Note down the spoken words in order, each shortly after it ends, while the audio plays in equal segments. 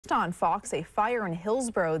On Fox, a fire in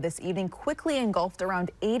Hillsboro this evening quickly engulfed around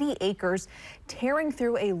 80 acres, tearing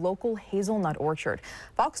through a local hazelnut orchard.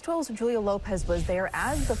 Fox 12's Julia Lopez was there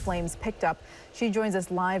as the flames picked up. She joins us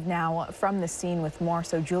live now from the scene with more.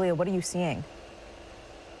 So, Julia, what are you seeing?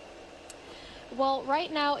 Well,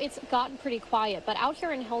 right now it's gotten pretty quiet, but out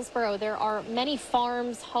here in Hillsboro, there are many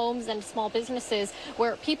farms, homes, and small businesses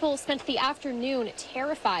where people spent the afternoon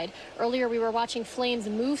terrified. Earlier, we were watching flames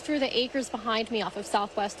move through the acres behind me off of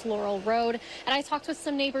Southwest Laurel Road, and I talked with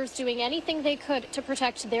some neighbors doing anything they could to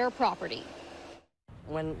protect their property.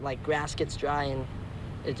 When grass gets dry and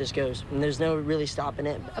it just goes, and there's no really stopping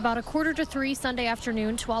it. About 2:45 Sunday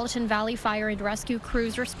afternoon, Tualatin Valley Fire and Rescue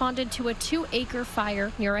crews responded to a 2-acre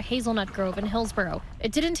fire near a hazelnut grove in Hillsboro.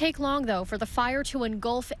 It didn't take long, though, for the fire to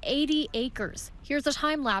engulf 80 acres. Here's a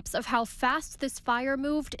time lapse of how fast this fire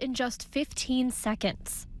moved in just 15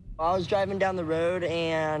 seconds. I was driving down the road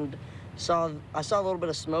and I saw a little bit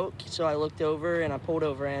of smoke, so I looked over and I pulled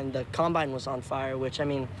over, and the combine was on fire, which, I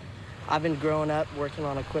mean, I've been growing up working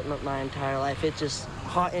on equipment my entire life. It's just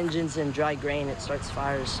hot engines and dry grain, it starts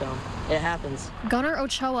fires, so it happens. Gunnar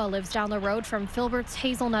Ochoa lives down the road from Filbert's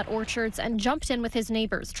hazelnut orchards and jumped in with his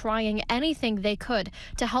neighbors, trying anything they could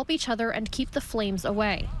to help each other and keep the flames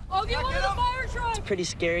away. I'll get one of the fire trucks! It's pretty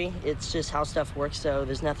scary. It's just how stuff works, so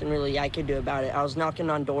there's nothing really I could do about it. I was knocking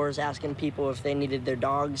on doors, asking people if they needed their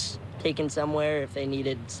dogs taken somewhere, if they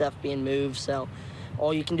needed stuff being moved, so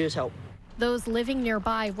all you can do is help. Those living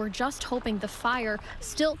nearby were just hoping the fire,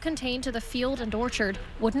 still contained to the field and orchard,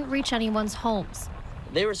 wouldn't reach anyone's homes.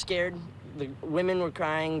 They were scared. The women were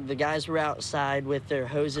crying. The guys were outside with their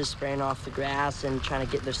hoses spraying off the grass and trying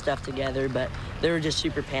to get their stuff together, but they were just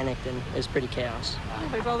super panicked, and it was pretty chaos.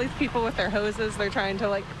 There's all these people with their hoses. They're trying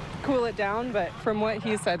to cool it down, but from what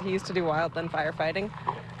he said, he used to do wildland firefighting,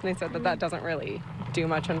 and he said that doesn't really do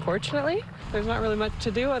much, unfortunately. There's not really much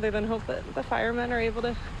to do other than hope that the firemen are able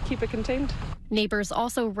to keep it contained. Neighbors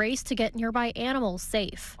also raced to get nearby animals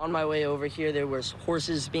safe. On my way over here, there was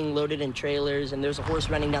horses being loaded in trailers, and there's a horse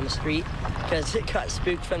running down the street because it got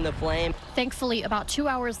spooked from the flame. Thankfully, about 2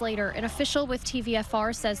 hours later, an official with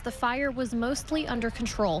TVFR says the fire was mostly under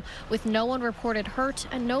control, with no one reported hurt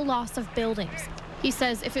and no loss of buildings. He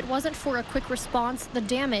says if it wasn't for a quick response, the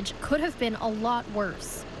damage could have been a lot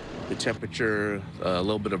worse. The temperature, a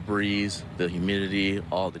little bit of breeze, the humidity,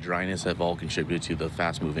 all the dryness have all contributed to the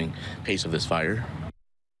fast-moving pace of this fire.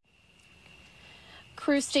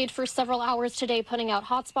 Crews stayed for several hours today putting out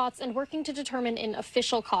hotspots and working to determine an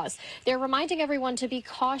official cause. They're reminding everyone to be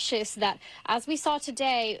cautious that, as we saw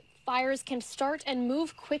today, fires can start and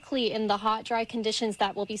move quickly in the hot, dry conditions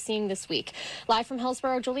that we'll be seeing this week. Live from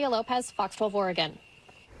Hillsboro, Julia Lopez, Fox 12 Oregon.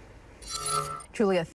 Julia.